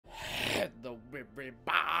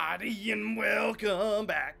everybody, and welcome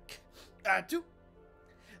back to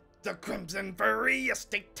the Crimson Furry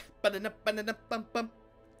Estate.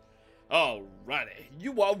 Alrighty,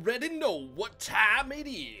 you already know what time it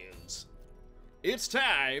is. It's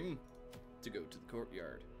time to go to the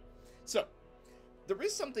courtyard. So, there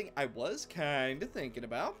is something I was kind of thinking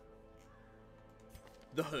about.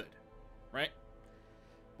 The hood, right?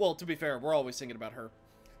 Well, to be fair, we're always thinking about her.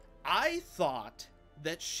 I thought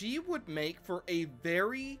that she would make for a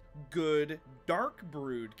very good Dark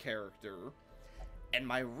Brood character, and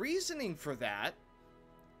my reasoning for that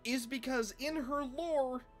is because in her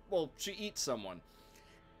lore, well, she eats someone.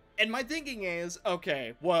 And my thinking is,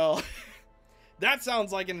 okay, well, that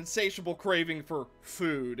sounds like an insatiable craving for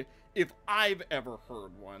food, if I've ever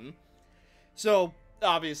heard one. So,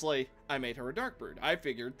 obviously, I made her a Dark Brood. I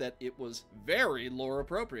figured that it was very lore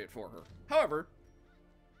appropriate for her. However,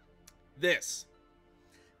 this.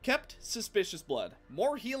 Kept suspicious blood.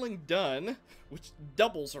 More healing done, which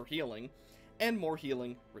doubles her healing, and more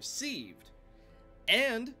healing received.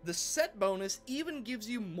 And the set bonus even gives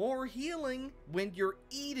you more healing when you're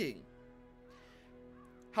eating.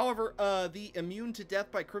 However, the immune to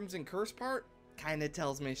death by Crimson Curse part kind of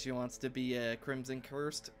tells me she wants to be a Crimson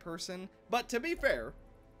Cursed person. But to be fair,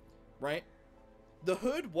 right, the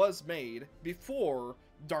hood was made before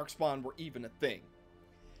Darkspawn were even a thing.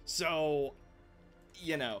 So,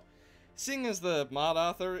 you know, seeing as the mod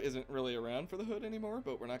author isn't really around for the hood anymore,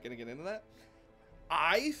 but we're not going to get into that,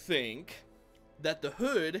 I think that the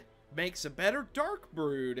hood makes a better Dark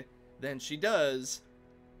Brood than she does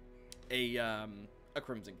a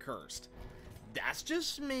Crimson Cursed. That's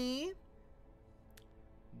just me,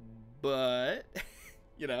 but,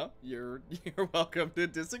 you know, you're welcome to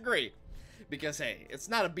disagree. Because, hey, it's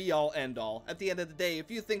not a be-all, end-all. At the end of the day, if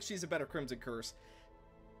you think she's a better Crimson Curse,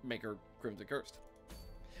 make her Crimson Cursed.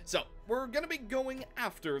 So, we're gonna be going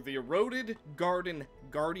after the Eroded Garden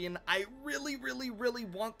Guardian. I really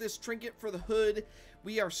want this trinket for the hood.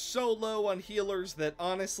 We are so low on healers that,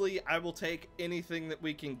 honestly, I will take anything that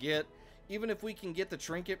we can get. Even if we can get the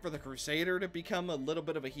trinket for the Crusader to become a little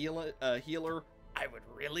bit of a healer, I would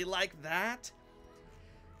really like that.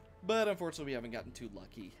 But, unfortunately, we haven't gotten too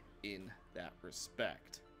lucky in that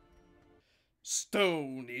respect.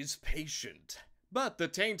 Stone is patient, but the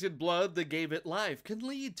tainted blood that gave it life can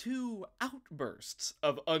lead to outbursts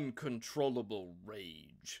of uncontrollable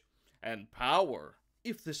rage and power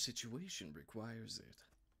if the situation requires it.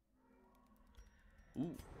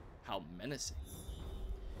 Ooh, how menacing.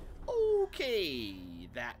 Okay,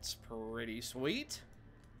 that's pretty sweet.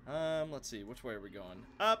 Let's see, which way are we going?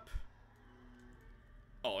 Up.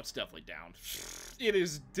 Oh, it's definitely down. It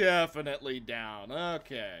is definitely down.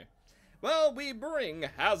 Okay. Well, we bring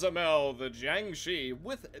Hazamel the Jiangshi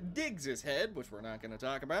with Diggs' head, which we're not going to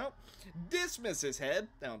talk about. Dismiss's head,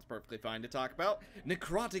 that one's perfectly fine to talk about.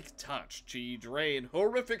 Necrotic Touch, Chi Drain,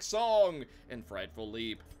 Horrific Song, and Frightful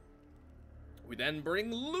Leap. We then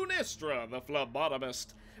bring Lunistra the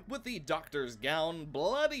Phlebotomist with the Doctor's Gown,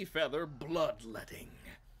 Bloody Feather, Bloodletting,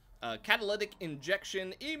 Catalytic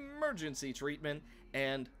Injection, Emergency Treatment,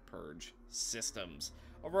 and Purge Systems.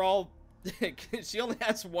 Overall, she only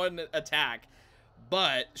has one attack,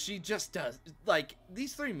 but she just does, like,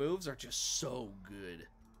 these three moves are just so good.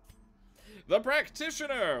 The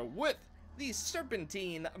Practitioner with the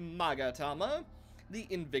Serpentine Magatama, the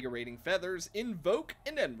Invigorating Feathers, Invoke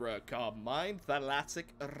an Enra, Calm Mind, Thalassic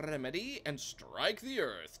Remedy, and Strike the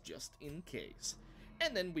Earth, just in case.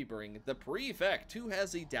 And then we bring the Prefect, who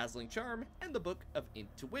has a Dazzling Charm and the Book of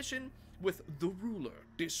Intuition, with the Ruler,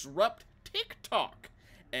 Disrupt, TikTok,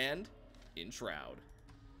 and Enshroud.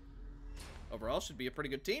 Overall, should be a pretty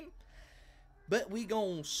good team. But we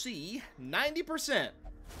gon' see 90%.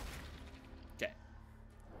 Okay.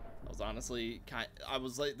 I was honestly I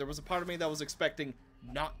was like, there was a part of me that was expecting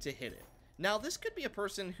not to hit it. Now, this could be a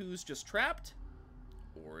person who's just trapped,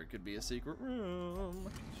 or it could be a secret room.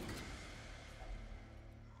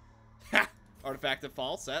 Ha! Artifact of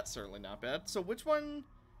False, that's certainly not bad. So which one?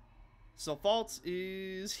 So False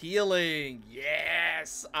is healing.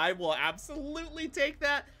 Yes! I will absolutely take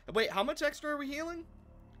that. Wait, how much extra are we healing?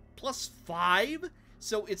 +5?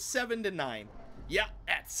 So it's 7 to 9. Yeah,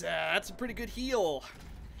 that's a pretty good heal.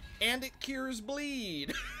 And it cures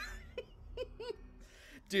bleed.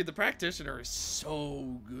 Dude, the Practitioner is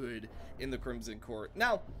so good in the Crimson Court.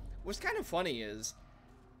 Now, what's kind of funny is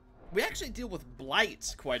we actually deal with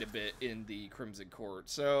blights quite a bit in the Crimson Court,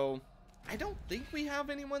 so I don't think we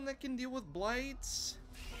have anyone that can deal with blights,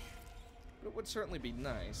 but it would certainly be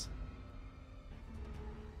nice.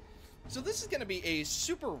 So this is going to be a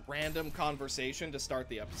super random conversation to start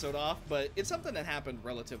the episode off, but it's something that happened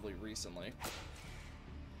relatively recently.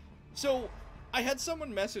 So, I had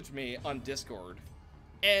someone message me on Discord,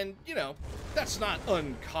 and, you know, that's not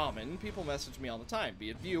uncommon. People message me all the time, be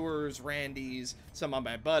it viewers, randies, some of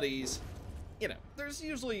my buddies. You know, there's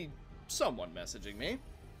usually someone messaging me.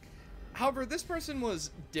 However, this person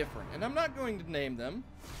was different, and I'm not going to name them,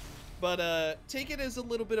 but take it as a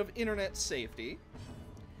little bit of internet safety.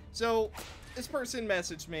 So, this person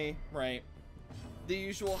messaged me, right? The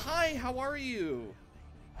usual, hi, how are you?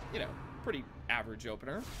 You know, pretty average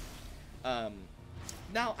opener.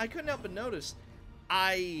 Now, I couldn't help but notice,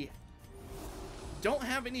 I don't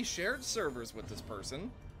have any shared servers with this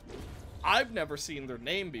person. I've never seen their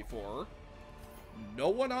name before. No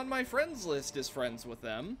one on my friends list is friends with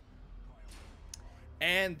them.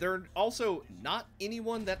 And they're also not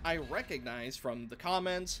anyone that I recognize from the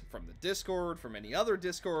comments, from the Discord, from any other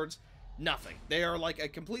Discords. Nothing. They are like a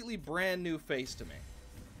completely brand new face to me.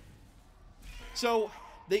 So,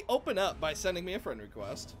 they open up by sending me a friend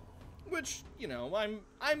request. Which, you know,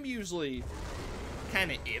 I'm usually kind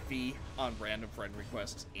of iffy on random friend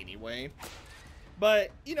requests anyway. But,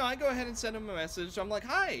 you know, I go ahead and send them a message. I'm like,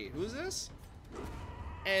 hi, who's this?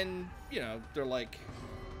 And, you know, they're like...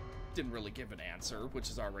 didn't really give an answer, which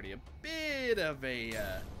is already a bit of a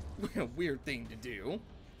weird thing to do.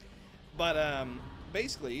 But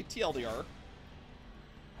basically, TLDR,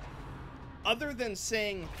 other than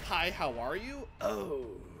saying, hi, how are you? Oh.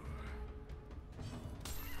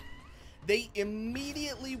 They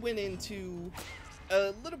immediately went into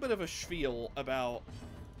a little bit of a spiel about,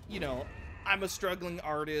 you know, I'm a struggling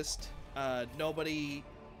artist, nobody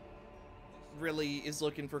really is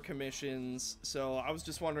looking for commissions, so I was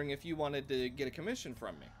just wondering if you wanted to get a commission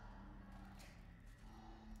from me.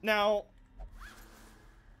 Now,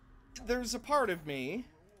 there's a part of me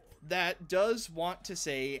that does want to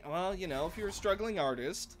say, well, you know, if you're a struggling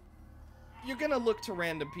artist, you're gonna look to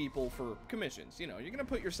random people for commissions. You know, you're gonna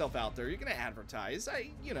put yourself out there, you're gonna advertise.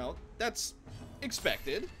 You know, that's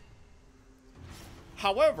expected.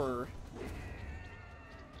 However,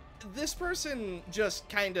 this person just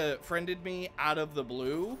kind of friended me out of the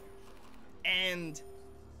blue, and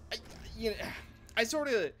I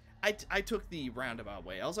took the roundabout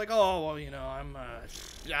way. I was like, oh, well, you know,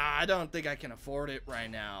 I don't think I can afford it right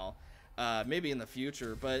now. Maybe in the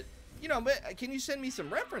future, but, you know, can you send me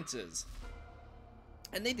some references?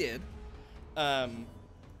 And they did.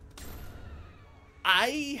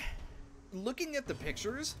 Looking at the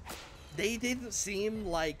pictures, they didn't seem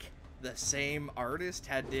like the same artist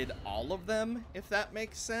did all of them, if that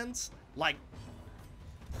makes sense. Like,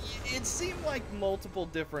 it seemed like multiple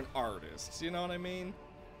different artists, you know what I mean?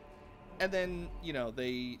 And then, you know,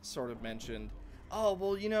 they sort of mentioned, oh,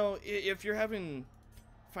 well, you know, if you're having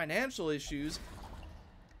financial issues,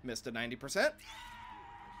 missed a 90%.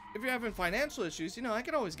 If you're having financial issues, you know, I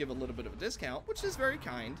could always give a little bit of a discount, which is very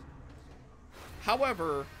kind.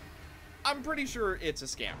 However, I'm pretty sure it's a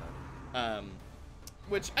scammer.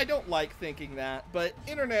 Which I don't like thinking that, but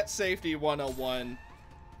Internet Safety 101,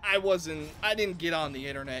 I didn't get on the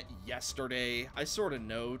internet yesterday. I sort of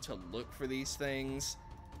know to look for these things.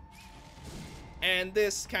 And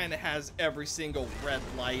this kind of has every single red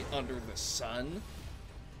light under the sun.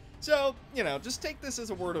 So, you know, just take this as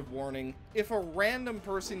a word of warning. If a random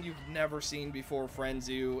person you've never seen before friends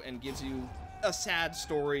you and gives you a sad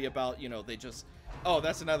story about, you know, oh,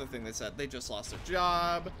 that's another thing they said. They just lost their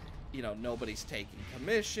job. You know, nobody's taking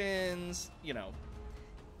commissions. You know,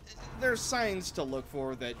 there's signs to look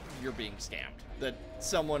for that you're being scammed. That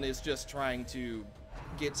someone is just trying to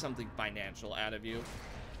get something financial out of you.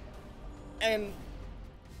 And,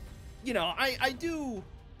 you know, I do...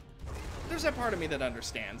 There's that part of me that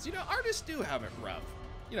understands. You know, artists do have it rough.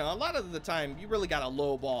 You know, a lot of the time, you really gotta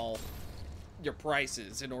lowball your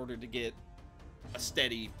prices in order to get a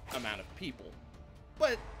steady amount of people.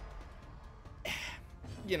 But,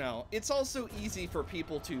 you know, it's also easy for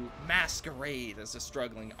people to masquerade as a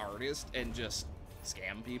struggling artist and just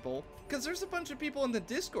scam people. Because there's a bunch of people in the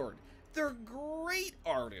Discord. They're great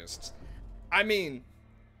artists. I mean...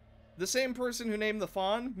 The same person who named the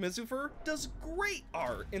fawn, Mizufer, does great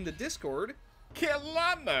art in the Discord.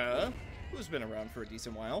 Kelama, who's been around for a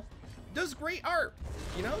decent while, does great art.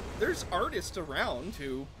 You know, there's artists around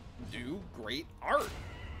who do great art.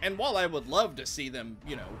 And while I would love to see them,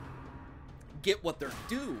 you know, get what they're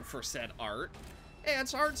due for said art,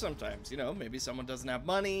 it's hard sometimes. You know, maybe someone doesn't have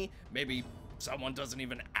money, maybe someone doesn't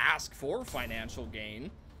even ask for financial gain.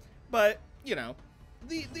 But, you know,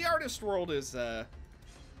 the artist world is,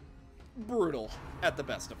 brutal at the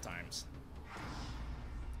best of times.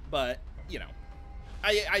 But, you know,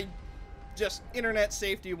 I just internet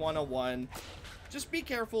safety 101. Just be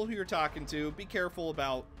careful who you're talking to. Be careful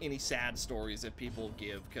about any sad stories that people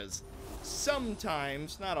give, because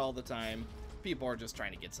sometimes, not all the time, people are just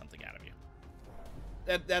trying to get something out of you.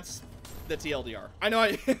 That's the TLDR. I know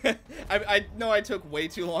I know I took way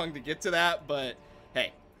too long to get to that, but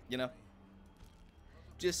hey, you know,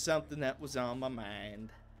 just something that was on my mind.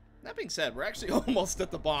 That being said, we're actually almost at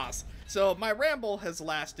the boss. So my ramble has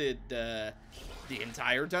lasted the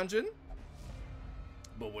entire dungeon.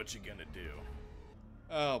 But what you gonna do?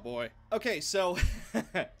 Oh boy. Okay, so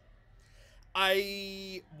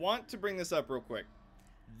I want to bring this up real quick.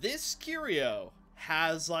 This curio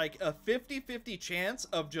has like a 50-50 chance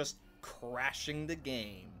of just crashing the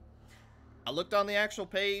game. I looked on the actual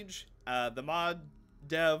page. The mod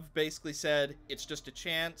dev basically said it's just a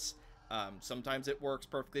chance. Sometimes it works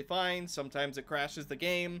perfectly fine. Sometimes it crashes the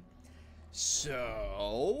game.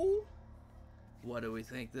 So, what do we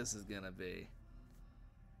think this is gonna be?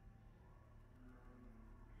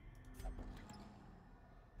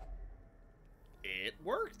 It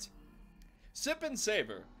worked. Sip and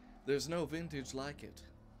savor. There's no vintage like it.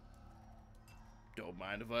 Don't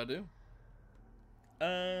mind if I do.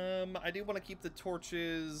 I do want to keep the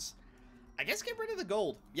torches. I guess get rid of the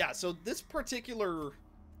gold. Yeah, so this particular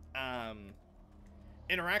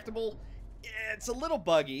interactable, it's a little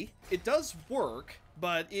buggy. It does work,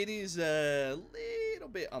 but it is a little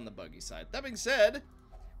bit on the buggy side. That being said,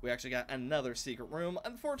 we actually got another secret room.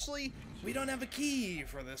 Unfortunately, we don't have a key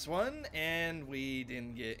for this one, and we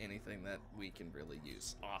didn't get anything that we can really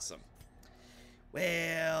use. Awesome.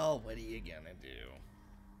 Well, what are you gonna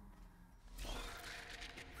do?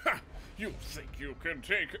 Ha! You think you can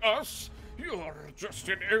take us? You're just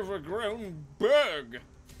an overgrown bug.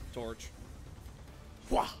 Torch.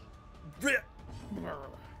 Wah!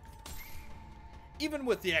 Even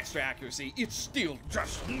with the extra accuracy, it's still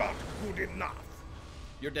Just not good enough.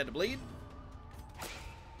 You're dead to bleed.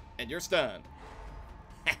 And you're stunned.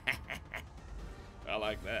 I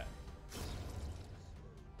like that.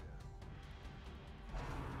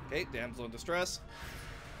 Okay, damsel in distress.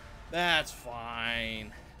 That's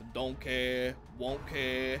fine. Don't care. Won't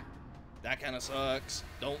care. That kind of sucks.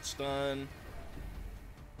 Don't stun.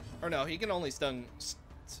 Or no, he can only stun.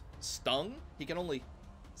 Stung? He can only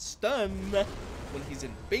stun when he's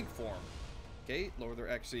in big form. Okay, lower their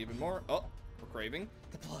accuracy even more. Oh, we're craving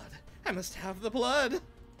the blood. I must have the blood.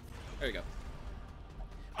 There you go.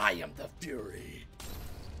 I am the Fury.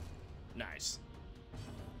 Nice.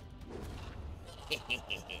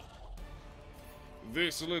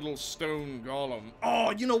 This little stone golem.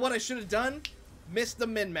 Oh, you know what I should have done? Missed the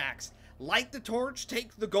min-max. Light the torch,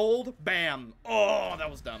 take the gold, bam. Oh,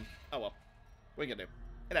 that was dumb. Oh well. What are you gonna do?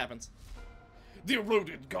 It happens. The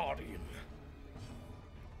eroded guardian.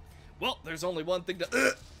 Well, there's only one thing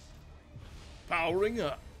to... powering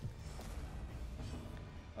up.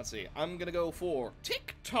 Let's see. I'm gonna go for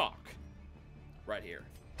tick-tock. Right here.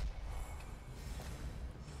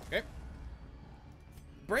 Okay.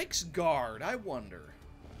 Breaks guard, I wonder.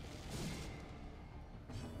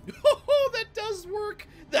 Oh, that does work.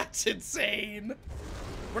 That's insane.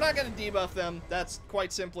 We're not going to debuff them. That's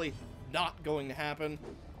quite simply not going to happen.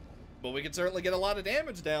 But we can certainly get a lot of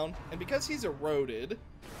damage down. And because he's eroded,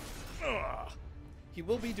 he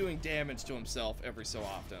will be doing damage to himself every so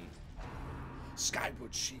often.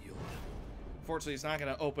 Skyward Shield. Fortunately, he's not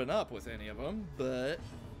going to open up with any of them. But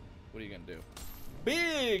what are you going to do?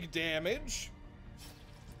 Big damage.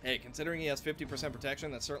 Hey, considering he has 50%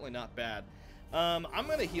 protection, that's certainly not bad. I'm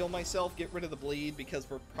going to heal myself, get rid of the bleed, because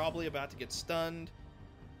we're probably about to get stunned.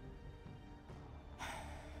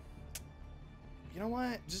 You know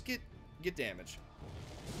what? Just get damage.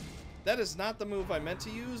 That is not the move I meant to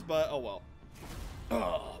use, but oh well.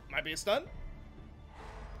 Oh, might be a stun?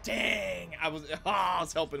 Dang! I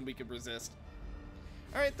was hoping we could resist.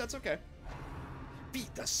 Alright, that's okay.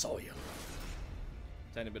 Beat the soil.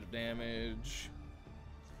 Tiny bit of damage.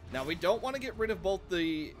 Now, we don't want to get rid of both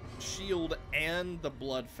the shield and the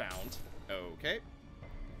blood fount. Okay.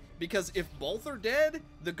 Because if both are dead,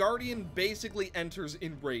 the Guardian basically enters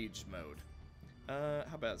in rage mode.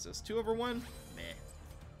 How bad is this? 2 over 1? Meh.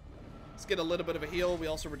 Let's get a little bit of a heal. We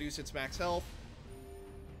also reduce its max health.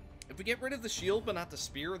 If we get rid of the shield but not the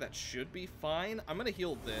spear, that should be fine. I'm going to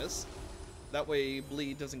heal this. That way,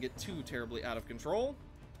 bleed doesn't get too terribly out of control.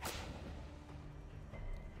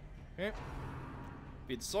 Okay.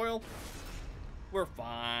 Feed the soil. We're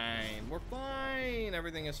fine. We're fine.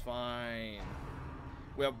 Everything is fine.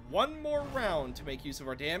 We have one more round to make use of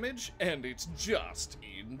our damage, and it's just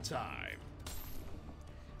in time.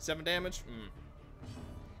 7 damage?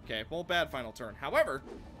 Okay, well, bad final turn. However,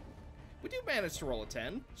 We do manage to roll a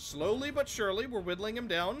 10. Slowly but surely, we're whittling him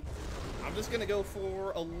down. I'm just going to go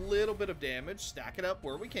for a little bit of damage. Stack it up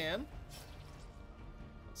where we can.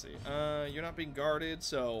 Let's see. You're not being guarded,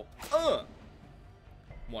 so...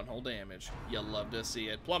 One whole damage. You'll love to see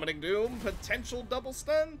it. Plummeting Doom. Potential double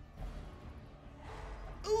stun.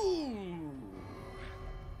 Ooh.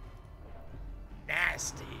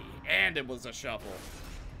 Nasty. And it was a shuffle.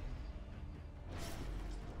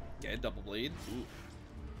 Okay, double bleed. Ooh.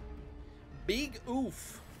 Big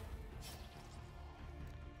oof.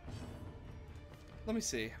 Let me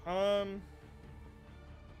see.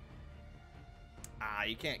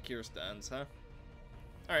 You can't cure stuns, huh?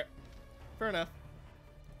 Alright. Fair enough.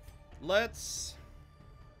 Let's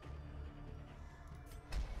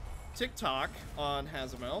TikTok on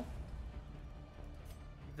Hazamel.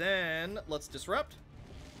 Then let's disrupt.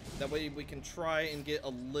 That way we can try and get a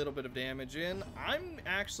little bit of damage in. I'm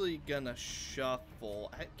actually gonna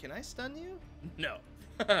shuffle. Can I stun you? No.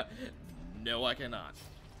 No, I cannot.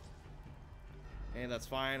 And that's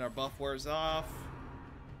fine. Our buff wears off.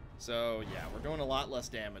 So, yeah, we're doing a lot less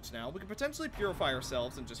damage now. We could potentially purify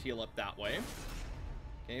ourselves and just heal up that way.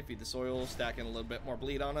 Okay, feed the soil, stacking a little bit more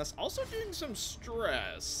bleed on us. Also doing some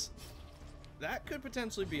stress. That could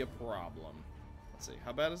potentially be a problem. Let's see,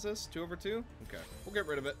 how bad is this? 2 over 2? Okay, we'll get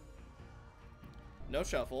rid of it. No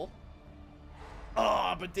shuffle.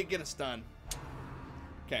 Oh, but did get a stun.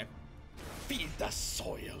 Okay. Feed the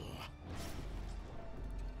soil.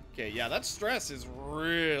 Okay, yeah, that stress is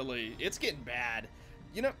really... It's getting bad.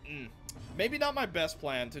 You know, maybe not my best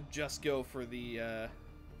plan to just go for the,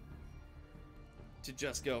 to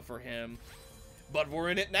just go for him. But we're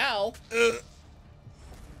in it now. Ugh.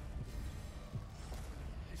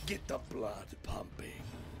 Get the blood pumping.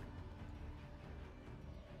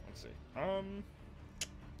 Let's see.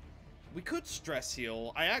 We could stress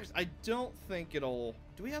heal. I don't think it'll...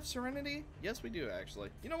 Do we have Serenity? Yes, we do, actually.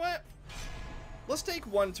 You know what? Let's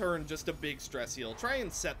take one turn, just a big stress heal. Try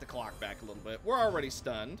and set the clock back a little bit. We're already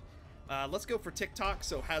stunned. Let's go for TikTok,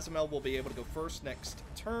 so Hazamel will be able to go first next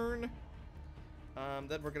turn.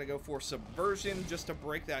 Then we're going to go for Subversion, just to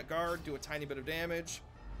break that guard, do a tiny bit of damage.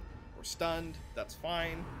 We're stunned. That's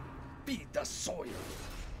fine. Feed the soil.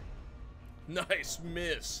 Nice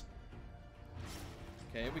miss.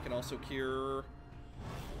 Okay, we can also cure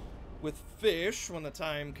with fish when the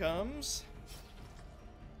time comes.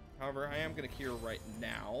 However, I am going to cure right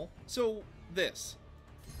now. So, this.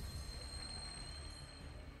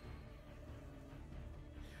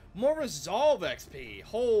 More Resolve XP.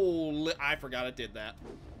 Holy... I forgot it did that.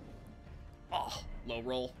 Oh, low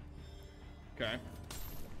roll. Okay.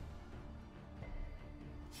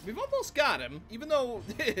 We've almost got him, even though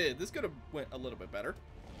this could have went a little bit better.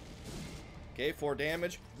 Okay, 4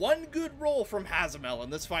 damage. 1 good roll from Hazamel,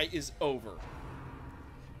 and this fight is over.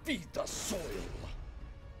 Feed the soil.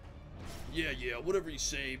 Yeah, whatever you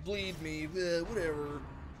say. Bleed me, whatever.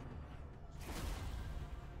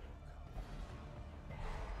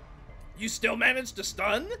 You still managed to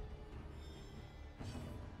stun?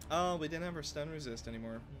 Oh, we didn't have our stun resist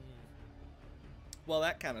anymore. Well,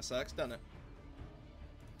 that kind of sucks, doesn't it?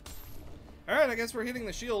 Alright, I guess we're hitting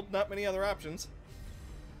the shield. Not many other options.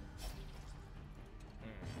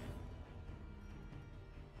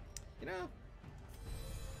 You know?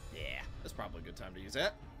 Yeah, that's probably a good time to use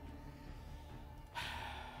that.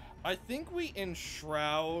 I think we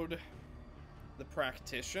enshroud the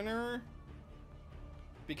practitioner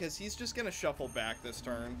because he's just gonna shuffle back this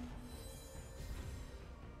turn.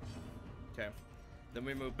 Okay. Then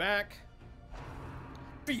we move back.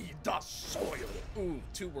 Feed the soil. Ooh,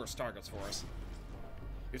 2 worse targets for us.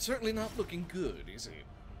 It's certainly not looking good, is it?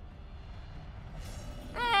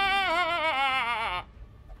 Ah!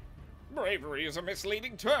 Bravery is a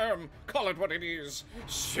misleading term. Call it what it is.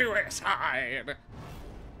 Suicide.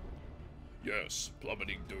 Yes,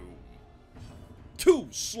 plummeting doom. Too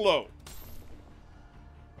slow.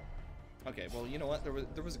 Okay, well, you know what?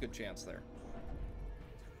 There was a good chance there.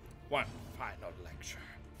 One final lecture.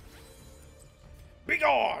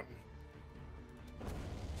 Begone!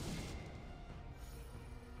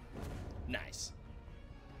 Nice.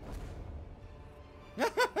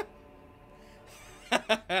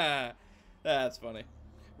 That's funny.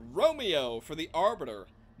 Romeo for the Arbiter.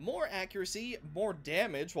 More accuracy, more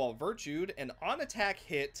damage while virtued, and on attack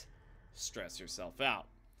hit, stress yourself out.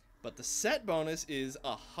 But the set bonus is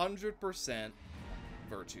 100%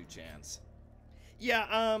 virtue chance.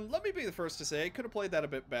 Yeah, let me be the first to say, I could have played that a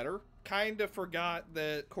bit better. Kinda forgot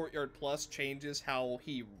that Courtyard Plus changes how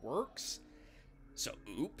he works. So,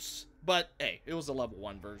 oops. But, hey, it was a level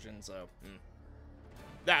 1 version, so...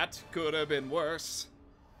 That could have been worse.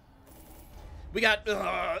 We got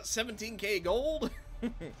 17k gold.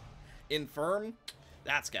 Infirm,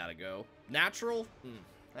 that's gotta go. Natural,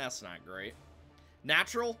 that's not great.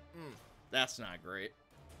 Natural, that's not great.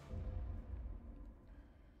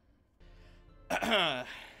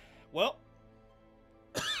 Well,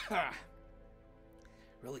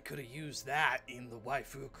 really could have used that in the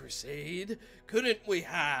waifu crusade, couldn't we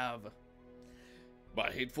have?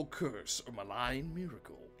 By hateful curse or malign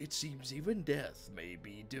miracle, it seems even death may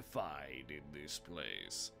be defied in this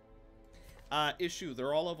place. Issue,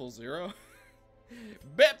 they're all level 0.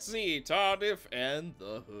 Betsy, Tardif, and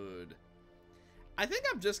the Hood. I think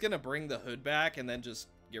I'm just gonna bring the Hood back and then just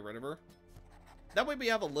get rid of her. That way we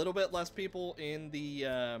have a little bit less people in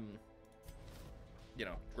the, you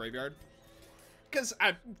know, graveyard. Because,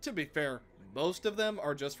 to be fair, most of them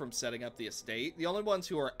are just from setting up the estate. The only ones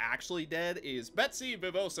who are actually dead is Betsy,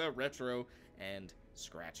 Vivosa, Retro, and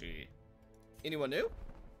Scratchy. Anyone new?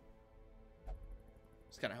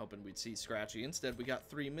 Was kind of hoping we'd see Scratchy. Instead, we got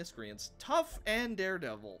 3 miscreants. Tough and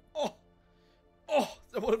Daredevil. Oh! Oh!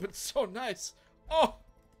 That would have been so nice! Oh!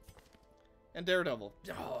 And Daredevil.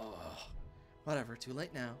 Oh! Whatever, too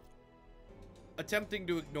late now. Attempting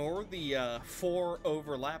to ignore the 4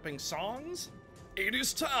 overlapping songs, it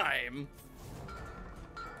is time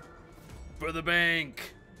for the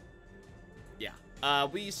bank. Yeah,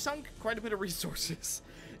 we sunk quite a bit of resources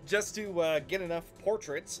just to get enough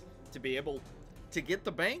portraits to be able to get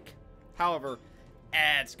the bank. However,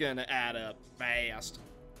 it's gonna add up fast,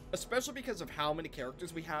 especially because of how many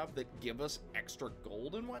characters we have that give us extra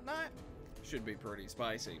gold and whatnot. Should be pretty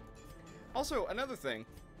spicy. Also, another thing,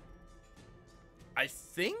 I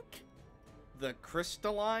think the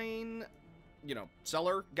crystalline, you know,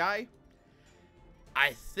 seller guy,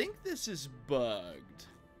 I think this is bugged.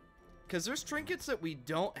 Because there's trinkets that we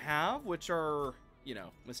don't have, which are, you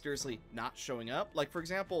know, mysteriously not showing up. Like, for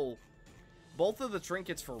example, both of the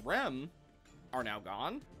trinkets for Rem are now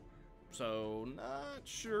gone. So, not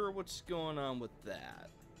sure what's going on with that.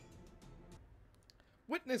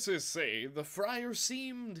 Witnesses say the friar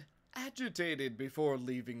seemed agitated before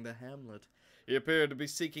leaving the hamlet. He appeared to be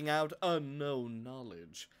seeking out unknown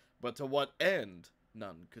knowledge, but to what end,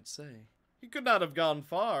 none could say. He could not have gone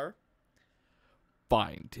far.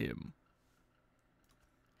 Find him.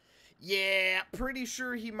 Yeah, pretty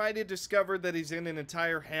sure he might have discovered that he's in an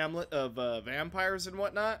entire hamlet of vampires and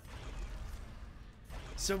whatnot.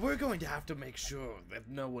 So we're going to have to make sure that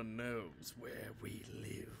no one knows where we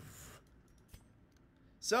live.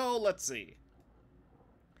 So, let's see.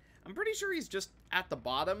 I'm pretty sure he's just at the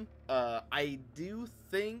bottom. I do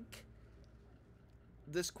think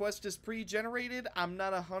this quest is pre-generated. I'm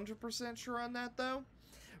not 100% sure on that, though.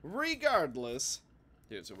 Regardless,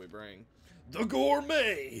 here's what we bring. The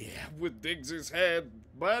Gourmet with Diggs's head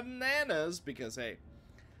bananas, because, hey,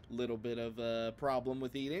 little bit of a problem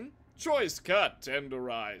with eating. Choice cut,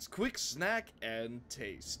 tenderize, quick snack, and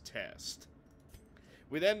taste test.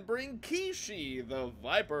 We then bring Kishi, the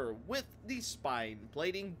Viper, with the spine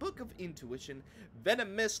plating, Book of Intuition,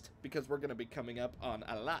 Venom Mist, because we're going to be coming up on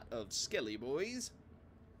a lot of Skelly Boys.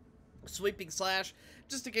 Sweeping Slash,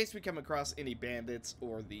 just in case we come across any bandits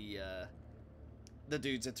or the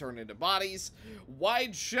dudes that turn into bodies.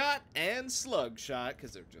 Wide Shot and Slug Shot,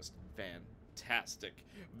 because they're just fantastic.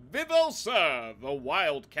 Vivosa, the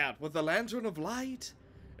Wildcat, with the Lantern of Light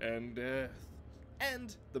and Death,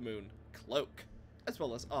 and the Moon Cloak, as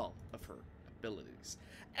well as all of her abilities.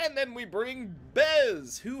 And then we bring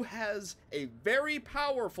Bez, who has a very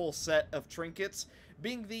powerful set of trinkets,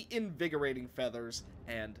 being the Invigorating Feathers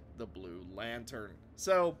and the Blue Lantern.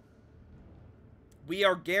 So, we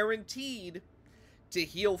are guaranteed to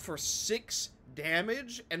heal for 6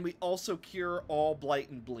 damage, and we also cure all Blight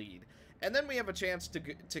and Bleed. And then we have a chance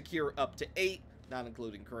to cure up to 8, not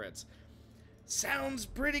including crits. Sounds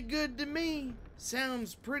pretty good to me.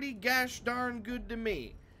 Sounds pretty gosh darn good to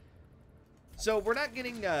me. So we're not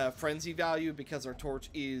getting frenzy value because our torch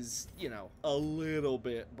is, you know, a little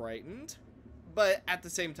bit brightened. But at the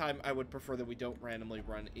same time, I would prefer that we don't randomly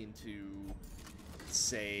run into,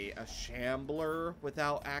 say, a Shambler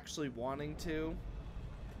without actually wanting to.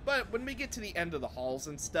 But when we get to the end of the halls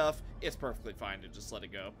and stuff, it's perfectly fine to just let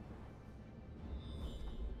it go.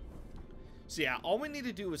 So yeah, all we need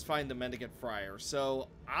to do is find the mendicant friar. So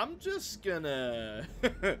I'm just gonna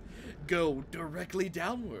go directly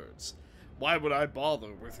downwards. Why would I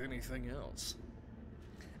bother with anything else?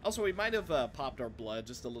 Also, we might have popped our blood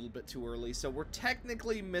just a little bit too early, so we're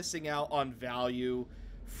technically missing out on value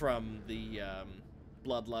from the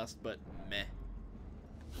bloodlust, but meh.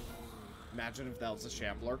 Imagine if that was a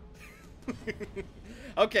Shambler.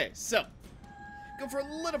 Okay, so Go for a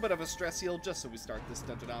little bit of a stress heal just so we start this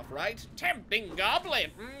dungeon off right. Tempting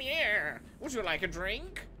goblet. Yeah. Would you like a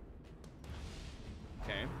drink?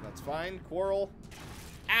 Okay, that's fine. Quarrel.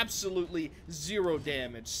 Absolutely 0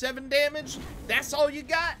 damage. 7 damage? That's all you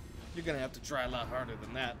got? You're gonna have to try a lot harder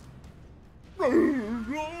than that.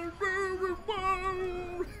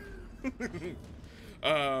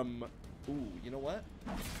 Ooh, you know what?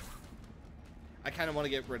 I kind of want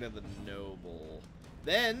to get rid of the noble.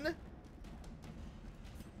 Then...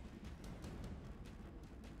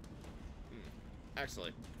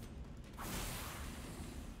 Actually.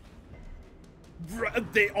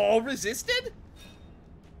 They all resisted?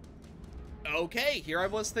 Okay, here I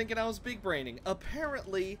was thinking I was big braining.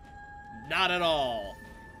 Apparently, not at all.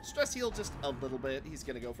 Stress heal just a little bit. He's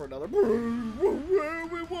gonna go for another.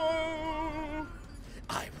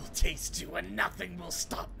 I will taste you and nothing will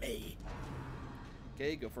stop me.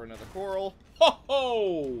 Okay, go for another coral. Ho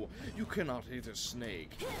ho! You cannot hit a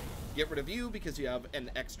snake. Get rid of you because you have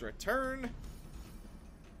an extra turn.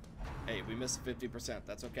 Hey, we missed 50%.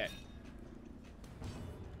 That's okay.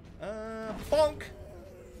 Bonk!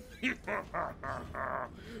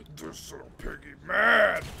 This little piggy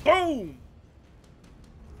mad. Boom!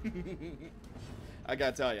 I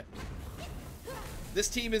gotta tell you, this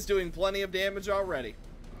team is doing plenty of damage already.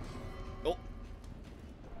 Oh.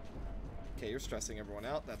 Okay, you're stressing everyone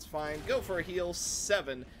out. That's fine. Go for a heal.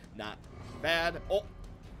 7. Not bad. Oh.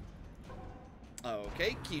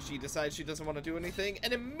 Okay, Kishi decides she doesn't want to do anything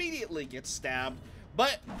and immediately gets stabbed.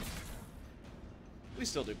 But we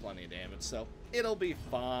still do plenty of damage, so it'll be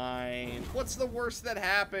fine. What's the worst that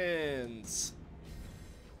happens?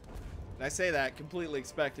 And I say that completely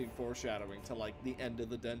expecting foreshadowing to, like, the end of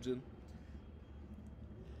the dungeon.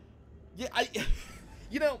 Yeah,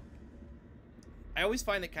 you know, I always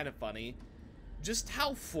find it kind of funny just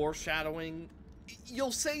how foreshadowing,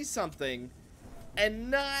 you'll say something,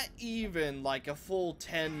 and not even, like, a full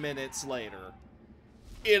 10 minutes later,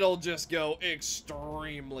 it'll just go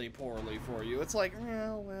extremely poorly for you. It's like,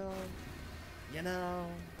 well, you know.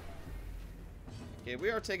 Okay, we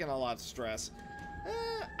are taking a lot of stress.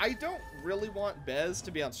 I don't really want Bez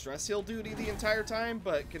to be on stress heal duty the entire time,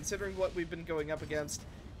 but considering what we've been going up against,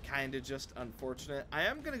 kind of just unfortunate. I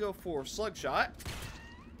am going to go for Slug Shot.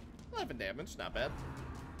 11 damage, not bad.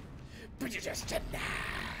 But you just did not.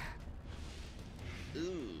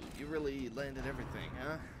 Ooh, you really landed everything,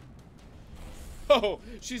 huh? Oh,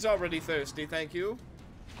 she's already thirsty, thank you.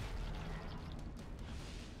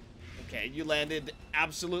 Okay, you landed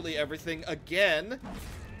absolutely everything again.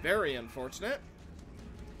 Very unfortunate.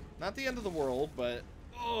 Not the end of the world, but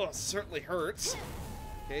oh, certainly hurts.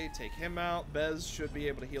 Okay, take him out. Bez should be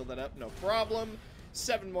able to heal that up, no problem.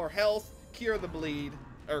 7 more health. Cure the bleed,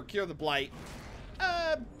 or cure the blight.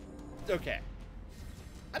 Okay.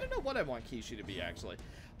 I don't know what I want Kishi to be, actually.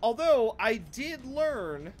 Although, I did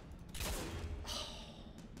learn...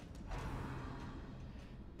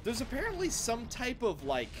 There's apparently some type of,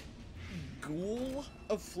 like, ghoul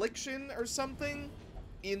affliction or something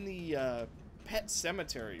in the, pet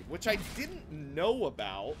cemetery, which I didn't know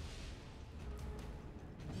about.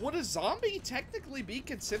 Would a zombie technically be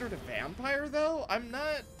considered a vampire, though? I'm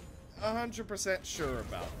not 100% sure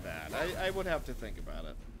about that. I would have to think about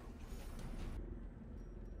it.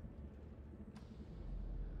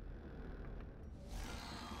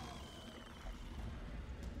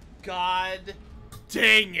 God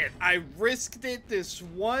dang it. I risked it this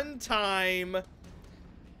one time.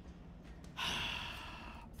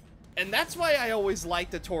 And that's why I always like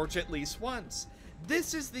to torch at least once.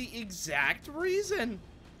 This is the exact reason.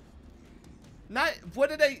 Not, what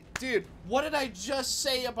did I just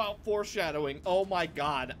say about foreshadowing? Oh my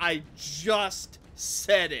god, I just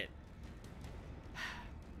said it.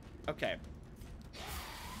 Okay.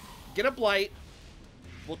 Get a blight.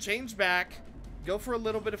 We'll change back. Go for a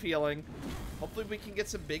little bit of healing. Hopefully we can get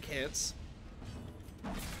some big hits.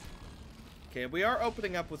 Okay, we are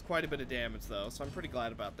opening up with quite a bit of damage, though, so I'm pretty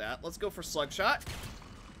glad about that. Let's go for Slug Shot.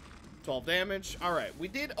 12 damage. Alright, we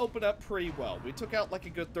did open up pretty well. We took out, like, a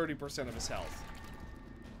good 30% of his health.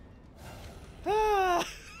 Ah.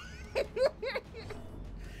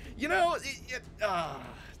 You know,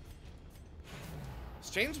 let's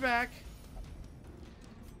change back.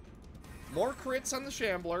 More crits on the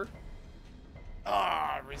Shambler.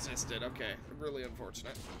 Ah, resisted. Okay, really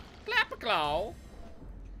unfortunate. Clap a claw.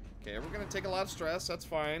 Okay, we're gonna take a lot of stress. That's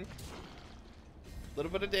fine.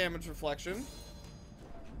 Little bit of damage reflection.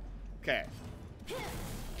 Okay.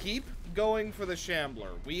 Keep going for the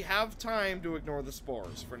Shambler. We have time to ignore the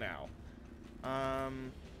spores for now.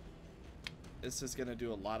 This is gonna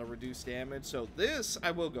do a lot of reduced damage. So this,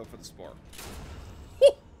 I will go for the spore. Woo!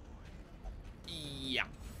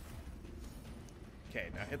 Okay,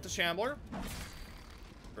 now hit the Shambler.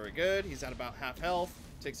 Very good. He's at about half health.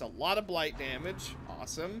 Takes a lot of blight damage.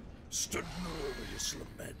 Awesome. Sternorous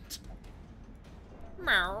lament.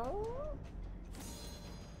 Meow.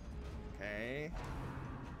 Okay.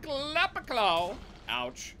 Clap-a-claw.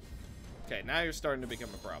 Ouch. Okay, now you're starting to become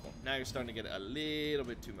a problem. Now you're starting to get a little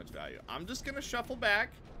bit too much value. I'm just gonna shuffle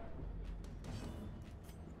back.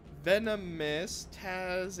 Venomist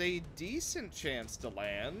has a decent chance to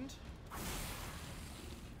land.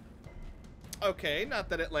 Okay, not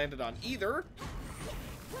that it landed on either.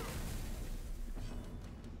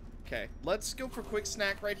 Okay, let's go for quick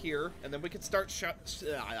snack right here, and then we can start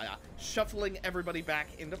shuffling everybody back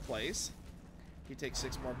into place. He takes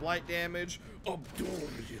 6 more blight damage.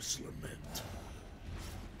 Obdurious lament.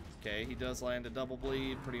 Okay, he does land a double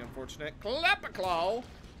bleed. Pretty unfortunate. Clap-a-claw.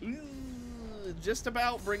 Just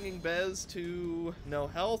about bringing Bez to no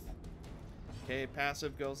health. Okay,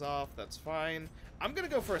 passive goes off. That's fine. I'm going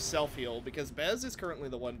to go for a self-heal because Bez is currently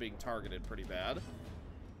the one being targeted pretty bad.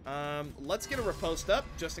 Let's get a riposte up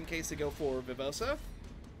just in case they go for Vivosa.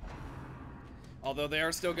 Although they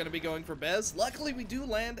are still going to be going for Bez. Luckily, we do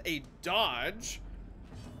land a dodge.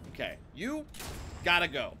 Okay, you gotta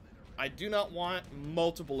go. I do not want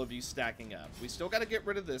multiple of you stacking up. We still got to get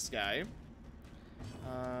rid of this guy.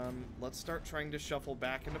 Let's start trying to shuffle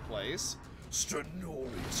back into place.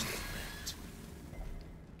 Sternorous lament.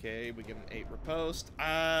 Okay, we get an 8 riposte.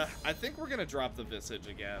 I think we're going to drop the Visage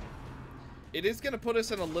again. It is going to put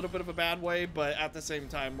us in a little bit of a bad way, but at the same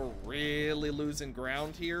time, we're really losing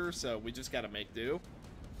ground here, so we just got to make do.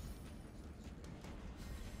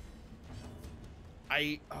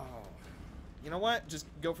 You know what? Just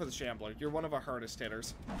go for the Shambler. You're one of our hardest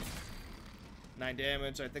hitters. 9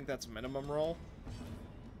 damage. I think that's minimum roll.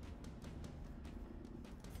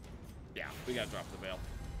 Yeah, we got to drop the Veil.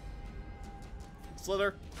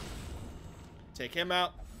 Slither. Take him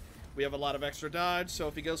out. We have a lot of extra dodge, so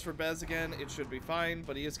if he goes for Bez again, it should be fine,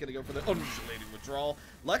 but he is going to go for the undulating withdrawal.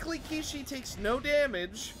 Luckily, Kishi takes no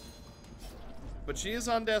damage, but she is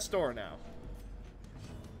on death's door now.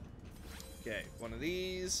 Okay, one of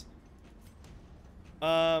these.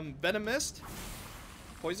 Venomist.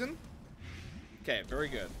 Poison. Okay, very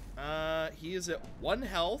good. He is at 1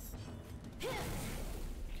 health.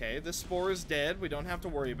 Okay, this spore is dead. We don't have to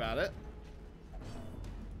worry about it.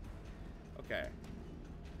 Okay.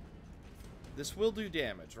 This will do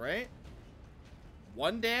damage, right?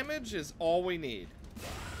 1 damage is all we need.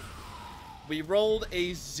 We rolled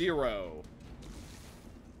a 0.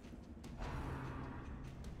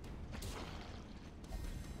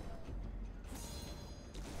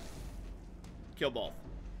 Kill both.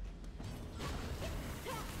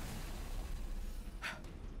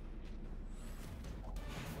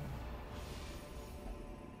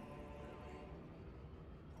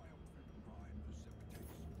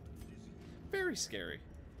 Very scary.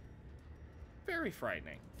 Very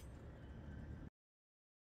frightening.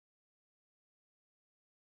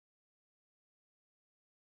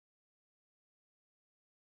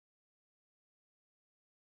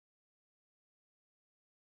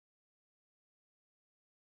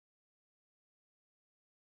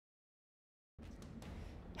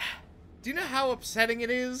 Do you know how upsetting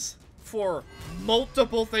it is for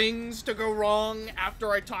multiple things to go wrong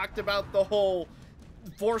after I talked about the whole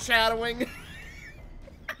foreshadowing?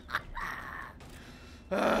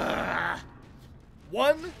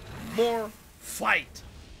 One more fight,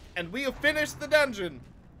 and we have finished the dungeon.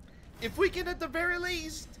 If we can, at the very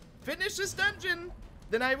least, finish this dungeon,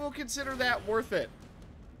 then I will consider that worth it.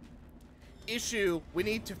 Issue, we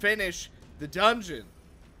need to finish the dungeon.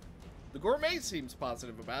 The gourmet seems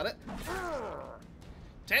positive about it.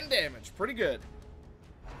 10 damage, pretty good.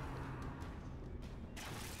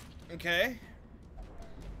 Okay.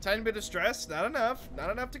 Tiny bit of stress, not enough. Not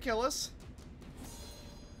enough to kill us.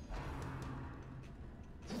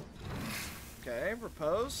 Okay,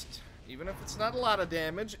 riposte. Even if it's not a lot of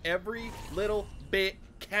damage, every little bit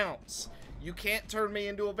counts. You can't turn me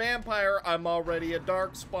into a vampire. I'm already a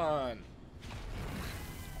darkspawn.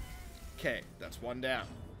 Okay, that's 1 down.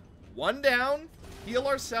 1 down. Heal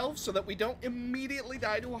ourselves so that we don't immediately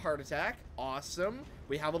die to a heart attack. Awesome.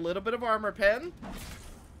 We have a little bit of armor pen.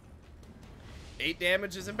 8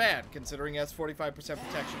 damage isn't bad, considering it has 45%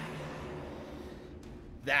 protection.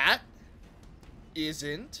 That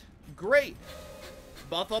isn't great.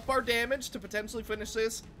 Buff up our damage to potentially finish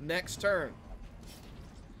this next turn.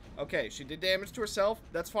 Okay, she did damage to herself.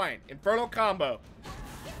 That's fine. Infernal combo.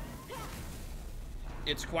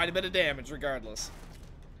 It's quite a bit of damage regardless.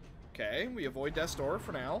 Okay, we avoid Death's Door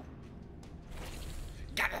for now.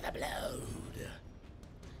 Gather the blood.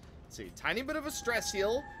 Let's see, tiny bit of a stress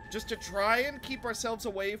heal, just to try and keep ourselves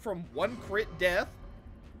away from one crit death.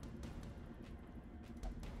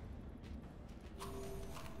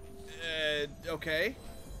 Okay.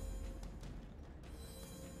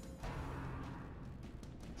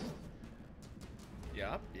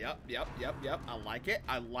 Yep. I like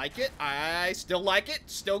it. I still like it.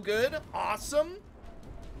 Still good. Awesome.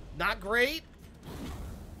 Not great.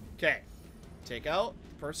 Okay. Take out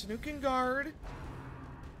the person who can guard.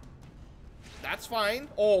 That's fine.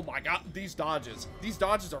 Oh my god, these dodges. These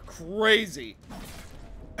dodges are crazy.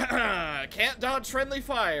 Can't dodge friendly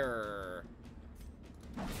fire.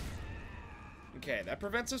 Okay, that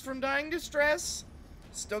prevents us from dying to stress.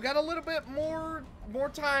 Still got a little bit more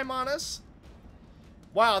time on us.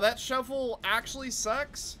 Wow, that shuffle actually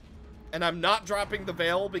sucks. And I'm not dropping the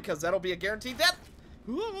veil because that'll be a guaranteed death.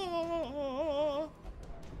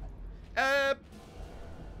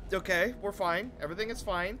 Okay, we're fine. Everything is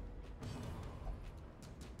fine.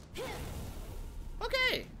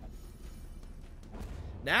 Okay.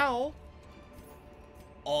 Now,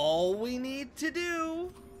 all we need to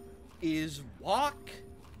do is walk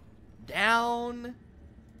down.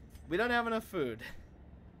 We don't have enough food.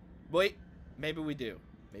 Wait, maybe we do.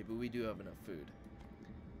 Maybe we do have enough food.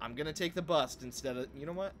 I'm gonna take the bust instead of, you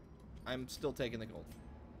know what? I'm still taking the gold.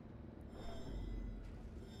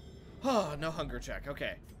 Oh, no hunger check.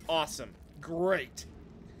 Okay, awesome, great.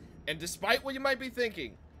 And despite what you might be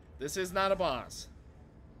thinking, this is not a boss.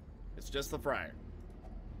 It's just the Friar.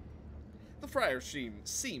 The Friar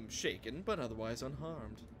seems shaken, but otherwise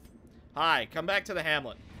unharmed. Hi, come back to the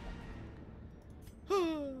hamlet.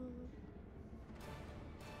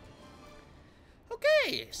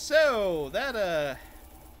 Okay, so that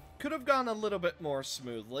could have gone a little bit more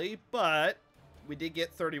smoothly, but we did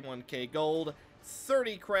get 31k gold,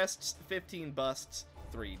 30 crests, 15 busts,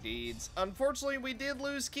 3 deeds. Unfortunately, we did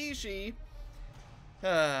lose Kitteh.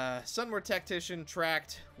 Sunward Tactician,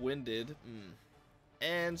 Tracked, Winded,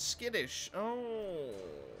 and Skittish. Oh.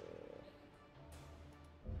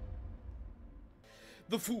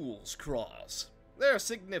 The Fool's Cross. Their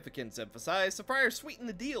significance emphasized, the Friar sweetened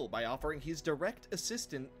the deal by offering his direct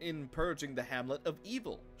assistance in purging the hamlet of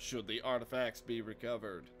evil, should the artifacts be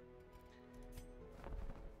recovered.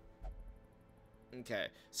 Okay,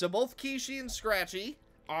 so both Kitteh and Scratchy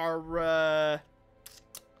are,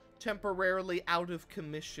 temporarily out of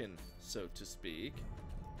commission, so to speak.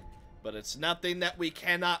 But it's nothing that we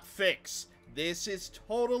cannot fix. This is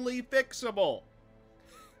totally fixable.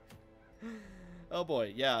 Oh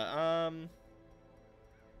boy, yeah,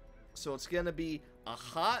 so it's gonna be a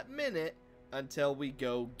hot minute until we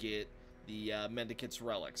go get the Mendicant's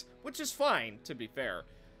relics, which is fine, to be fair.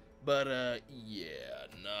 But, yeah,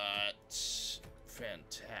 not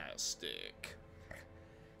fantastic.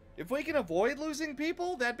 If we can avoid losing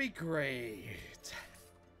people, that'd be great.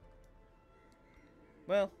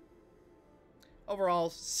 Well, overall,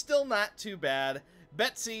 still not too bad.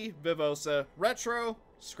 Betsy, Vivosa, Retro,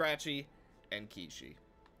 Scratchy, and Kitteh.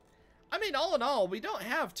 I mean, all in all, we don't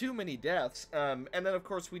have too many deaths. And then, of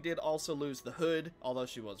course, we did also lose the Hood, although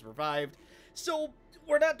she was revived. So,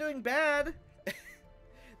 we're not doing bad.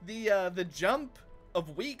 The jump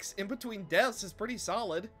of weeks in between deaths is pretty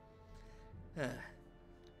solid.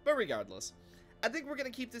 But regardless, I think we're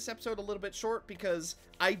going to keep this episode a little bit short because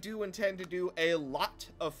I do intend to do a lot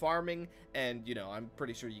of farming, and, you know, I'm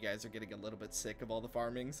pretty sure you guys are getting a little bit sick of all the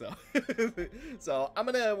farming, so so I'm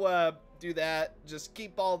going to do that, just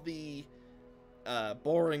keep all the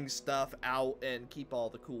boring stuff out and keep all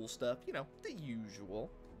the cool stuff, you know, the usual.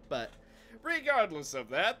 But regardless of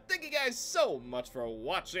that, thank you guys so much for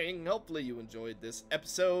watching. Hopefully you enjoyed this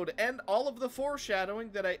episode and all of the foreshadowing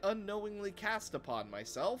that I unknowingly cast upon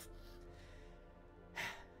myself.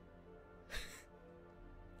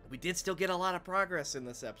 We did still get a lot of progress in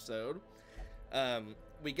this episode.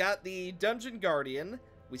 We got the Dungeon Guardian,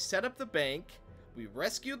 we set up the bank, we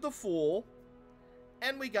rescued the Fool,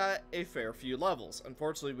 and we got a fair few levels.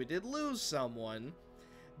 Unfortunately, we did lose someone,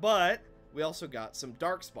 but we also got some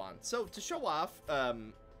Darkspawn. So, to show off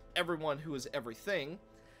everyone who is everything,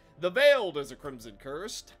 the Veiled is a Crimson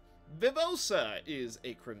Cursed, Vivosa is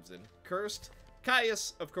a Crimson Cursed,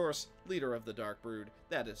 Caius, of course, leader of the Dark Brood,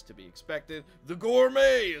 that is to be expected. The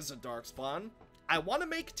Gourmet is a Darkspawn. I want to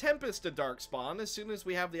make Tempest a Darkspawn as soon as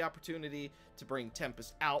we have the opportunity to bring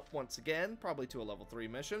Tempest out once again, probably to a level 3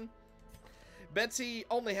 mission. Betsy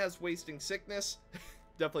only has Wasting Sickness.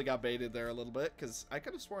 Definitely got baited there a little bit, because I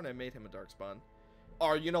could have sworn I made him a Darkspawn.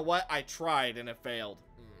 Or, you know what? I tried and it failed.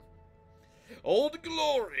 Old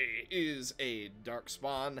Glory is a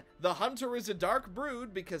Darkspawn. The Hunter is a Dark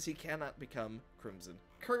Brood because he cannot become Crimson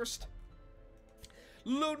Cursed.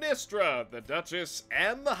 Lunistra, the Duchess,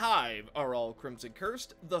 and the Hive are all Crimson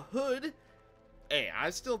Cursed. The Hood, hey, I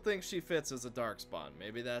still think she fits as a Darkspawn.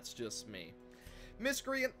 Maybe that's just me.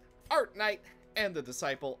 Miscreant, Art Knight, and the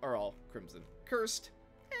Disciple are all Crimson Cursed.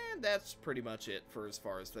 And that's pretty much it for as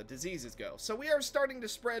far as the diseases go. So we are starting to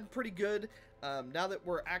spread pretty good. Now that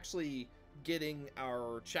we're actually getting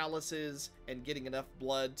our chalices and getting enough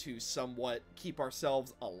blood to somewhat keep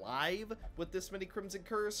ourselves alive with this many Crimson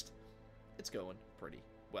Cursed, it's going pretty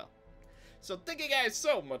well. So thank you guys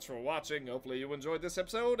so much for watching. Hopefully you enjoyed this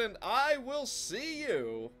episode, and I will see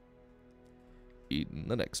you in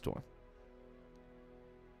the next one.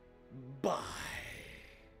 Bye.